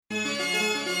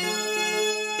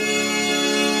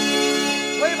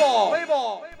Welcome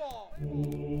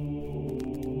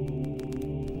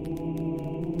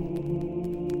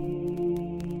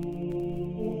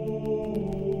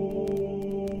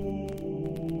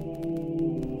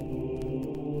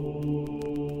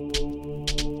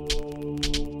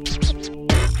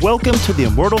to the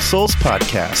Immortal Souls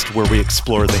podcast, where we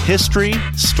explore the history,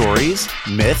 stories,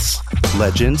 myths,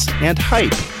 legends, and hype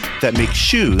that make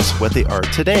shoes what they are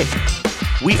today.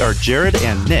 We are Jared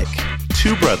and Nick,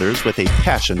 two brothers with a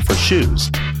passion for shoes.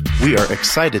 We are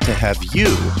excited to have you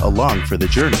along for the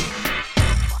journey.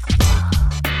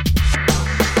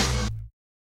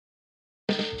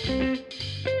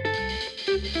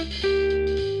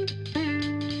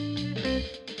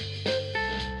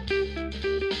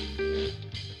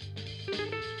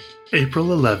 April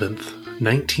 11th,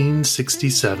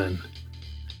 1967.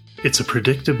 It's a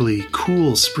predictably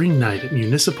cool spring night at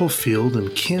Municipal Field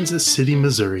in Kansas City,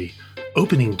 Missouri,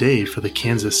 opening day for the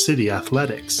Kansas City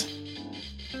Athletics.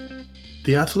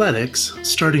 The Athletics,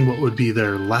 starting what would be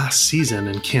their last season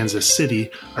in Kansas City,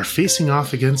 are facing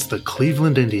off against the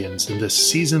Cleveland Indians in this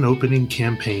season-opening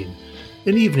campaign,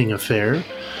 an evening affair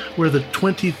where the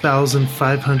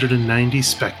 20,590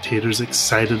 spectators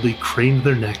excitedly craned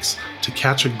their necks to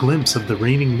catch a glimpse of the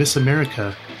reigning Miss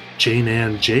America, Jane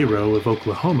Ann J-Rowe of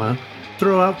Oklahoma,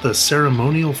 throw out the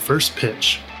ceremonial first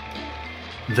pitch.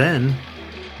 Then,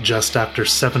 just after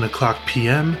 7 o'clock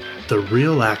p.m., the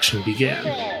real action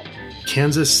began.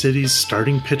 Kansas City's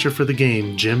starting pitcher for the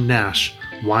game, Jim Nash,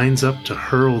 winds up to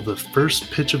hurl the first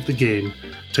pitch of the game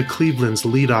to Cleveland's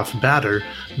leadoff batter,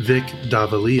 Vic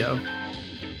Davalillo.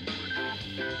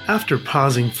 After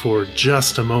pausing for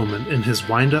just a moment in his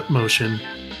wind-up motion,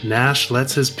 Nash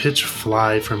lets his pitch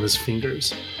fly from his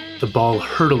fingers, the ball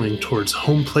hurtling towards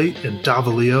home plate and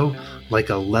Davalillo like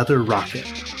a leather rocket.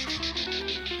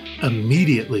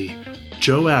 Immediately,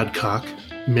 Joe Adcock,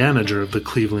 manager of the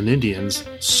Cleveland Indians,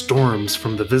 storms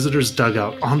from the visitors'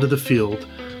 dugout onto the field,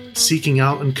 seeking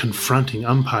out and confronting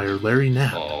umpire Larry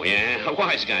Knapp. Oh, yeah? A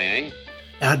wise guy, eh?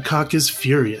 Adcock is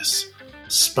furious,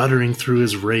 sputtering through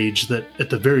his rage that, at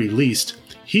the very least,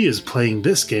 he is playing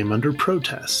this game under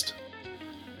protest.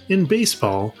 In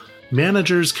baseball,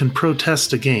 managers can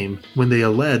protest a game when they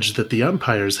allege that the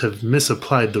umpires have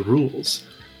misapplied the rules.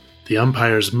 The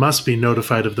umpires must be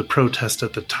notified of the protest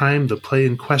at the time the play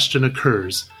in question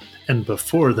occurs, and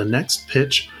before the next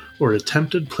pitch or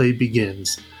attempted play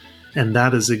begins, and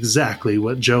that is exactly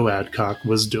what Joe Adcock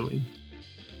was doing.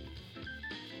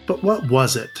 But what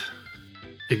was it,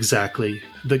 exactly,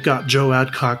 that got Joe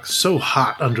Adcock so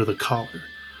hot under the collar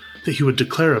that he would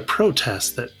declare a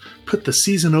protest that put the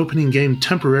season-opening game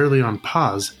temporarily on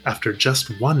pause after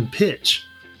just one pitch?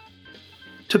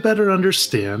 To better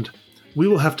understand, we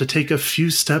will have to take a few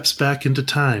steps back into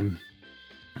time,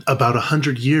 about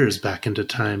 100 years back into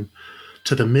time,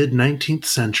 to the mid-19th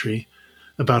century,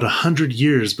 about 100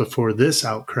 years before this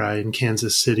outcry in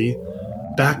Kansas City,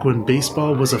 back when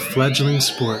baseball was a fledgling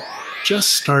sport just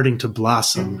starting to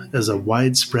blossom as a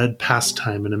widespread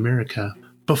pastime in America.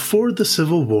 Before the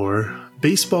Civil War,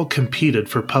 baseball competed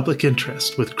for public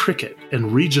interest with cricket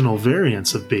and regional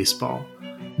variants of baseball,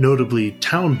 notably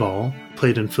town ball,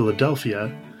 played in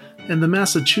Philadelphia, and the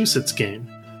Massachusetts game,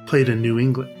 played in New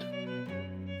England.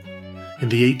 In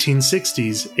the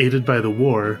 1860s, aided by the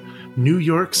war, New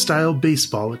York-style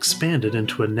baseball expanded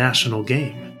into a national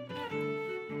game.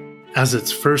 As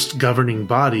its first governing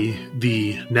body,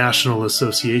 the National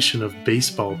Association of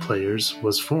Baseball Players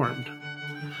was formed.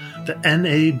 The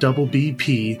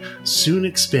NABBP soon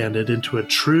expanded into a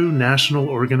true national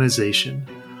organization,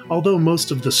 although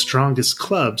most of the strongest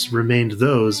clubs remained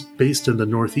those based in the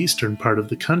northeastern part of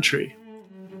the country.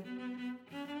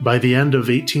 By the end of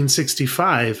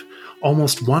 1865,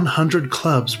 almost 100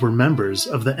 clubs were members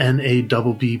of the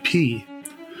NABBP.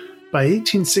 By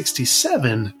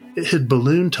 1867, it had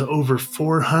ballooned to over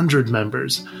 400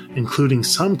 members, including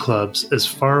some clubs as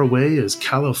far away as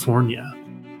California.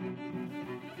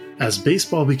 As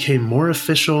baseball became more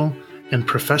official and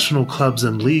professional clubs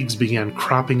and leagues began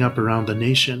cropping up around the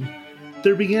nation,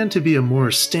 there began to be a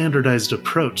more standardized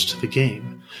approach to the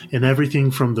game, in everything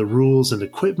from the rules and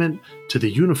equipment to the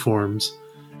uniforms,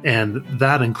 and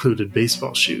that included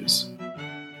baseball shoes.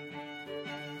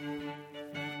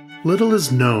 Little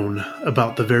is known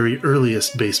about the very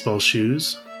earliest baseball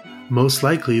shoes. Most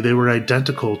likely they were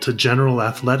identical to general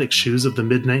athletic shoes of the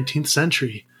mid-19th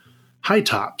century, high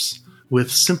tops,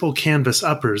 with simple canvas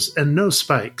uppers and no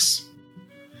spikes.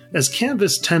 As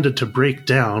canvas tended to break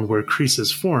down where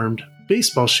creases formed,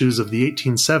 baseball shoes of the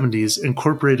 1870s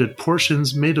incorporated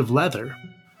portions made of leather.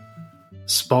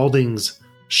 Spalding's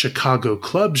Chicago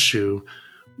Club shoe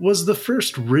was the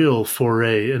first real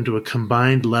foray into a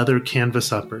combined leather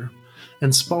canvas upper,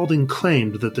 and Spalding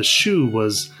claimed that the shoe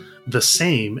was the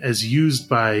same as used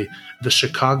by the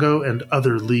Chicago and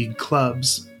other league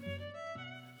clubs.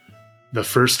 The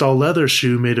first all-leather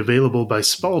shoe made available by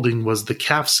Spalding was the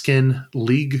calfskin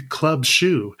League Club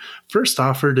shoe, first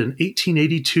offered in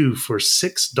 1882 for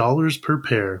 $6 per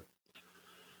pair.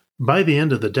 By the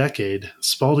end of the decade,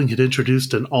 Spalding had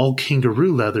introduced an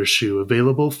all-kangaroo leather shoe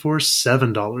available for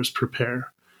 $7 per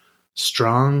pair.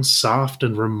 Strong, soft,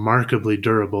 and remarkably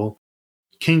durable,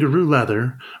 kangaroo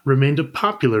leather remained a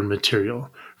popular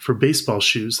material for baseball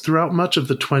shoes throughout much of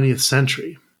the 20th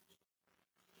century.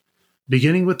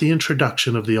 Beginning with the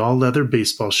introduction of the all-leather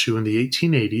baseball shoe in the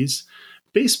 1880s,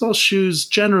 baseball shoes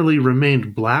generally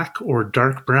remained black or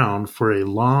dark brown for a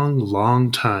long,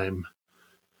 long time.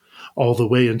 All the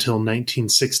way until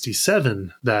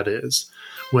 1967, that is,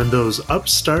 when those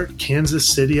upstart Kansas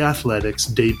City Athletics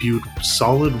debuted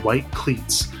solid white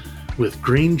cleats with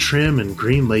green trim and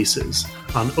green laces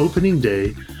on opening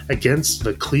day against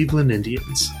the Cleveland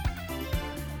Indians.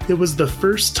 It was the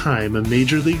first time a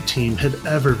major league team had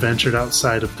ever ventured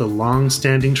outside of the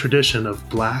long-standing tradition of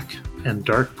black and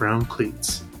dark brown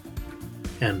cleats.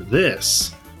 And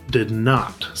this did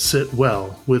not sit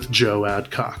well with Joe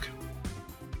Adcock.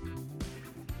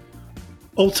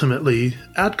 Ultimately,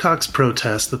 Adcock's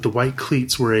protest that the white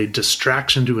cleats were a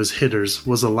distraction to his hitters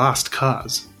was a lost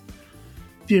cause.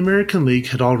 The American League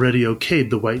had already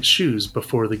okayed the white shoes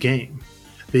before the game.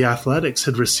 The Athletics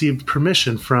had received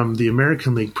permission from the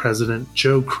American League president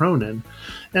Joe Cronin,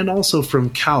 and also from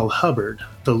Cal Hubbard,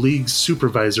 the league's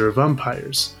supervisor of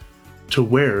umpires, to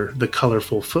wear the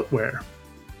colorful footwear.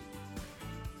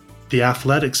 The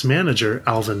Athletics manager,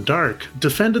 Alvin Dark,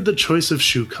 defended the choice of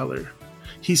shoe color.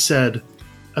 He said,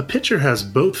 "A pitcher has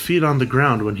both feet on the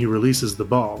ground when he releases the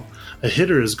ball. A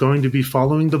hitter is going to be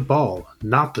following the ball,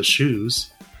 not the shoes."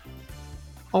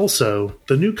 Also,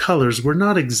 the new colors were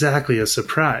not exactly a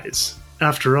surprise.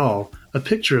 After all, a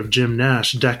picture of Jim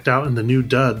Nash decked out in the new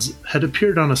duds had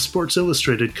appeared on a Sports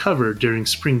Illustrated cover during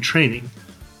spring training,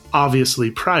 obviously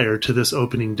prior to this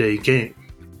opening day game.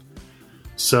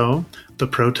 So, the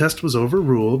protest was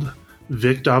overruled,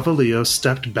 Vic Davalillo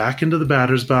stepped back into the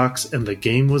batter's box, and the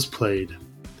game was played.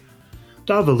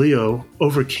 Davalillo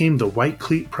overcame the white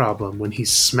cleat problem when he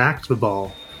smacked the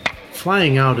ball,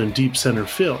 flying out in deep center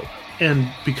field, and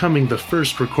becoming the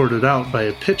first recorded out by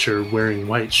a pitcher wearing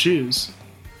white shoes.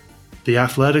 The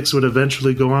Athletics would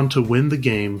eventually go on to win the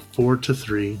game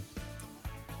 4-3.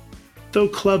 Though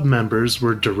club members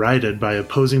were derided by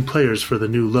opposing players for the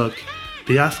new look,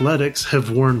 the Athletics have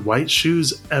worn white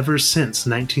shoes ever since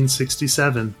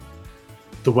 1967.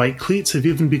 The white cleats have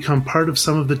even become part of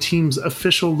some of the team's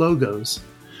official logos,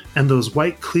 and those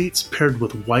white cleats paired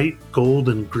with white, gold,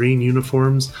 and green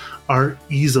uniforms are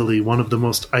easily one of the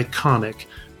most iconic,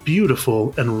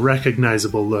 beautiful, and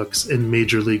recognizable looks in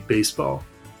Major League Baseball.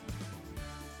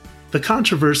 The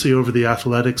controversy over the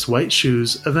Athletics' white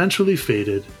shoes eventually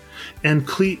faded, and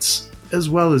cleats, as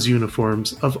well as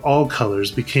uniforms of all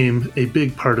colors, became a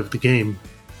big part of the game.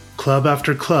 Club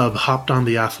after club hopped on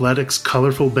the Athletics'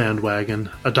 colorful bandwagon,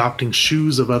 adopting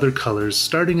shoes of other colors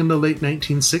starting in the late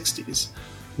 1960s,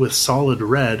 with solid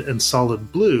red and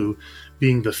solid blue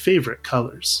being the favorite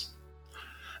colors.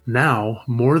 Now,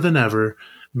 more than ever,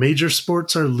 major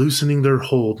sports are loosening their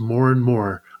hold more and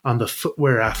more on the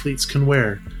footwear athletes can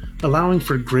wear, allowing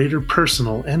for greater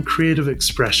personal and creative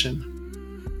expression.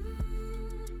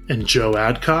 And Joe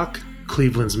Adcock,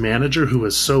 Cleveland's manager who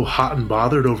was so hot and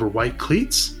bothered over white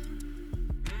cleats?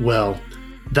 Well,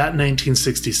 that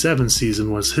 1967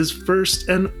 season was his first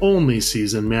and only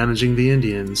season managing the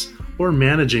Indians, or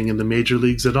managing in the major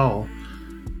leagues at all.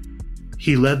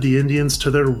 He led the Indians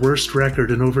to their worst record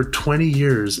in over 20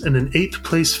 years and an 8th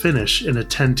place finish in a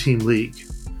 10-team league.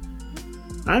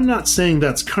 I'm not saying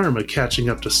that's karma catching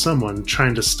up to someone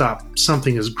trying to stop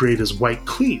something as great as white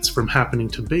cleats from happening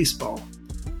to baseball.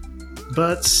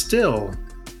 But still,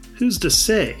 who's to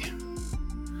say?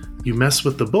 You mess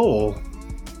with the bowl,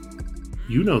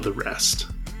 you know the rest.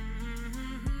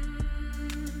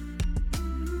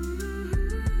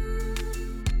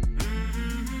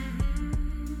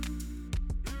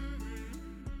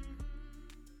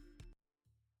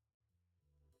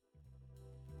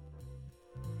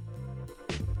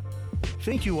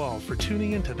 Thank you all for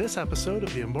tuning into this episode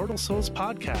of the Immortal Souls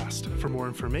podcast. For more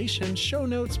information, show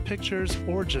notes, pictures,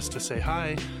 or just to say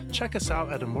hi, check us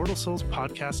out at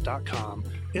immortalsoulspodcast.com,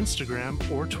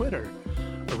 Instagram, or Twitter.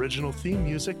 Original theme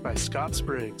music by Scott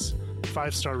Spriggs.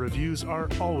 5-star reviews are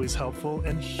always helpful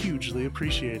and hugely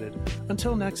appreciated.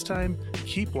 Until next time,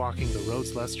 keep walking the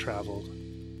roads less traveled.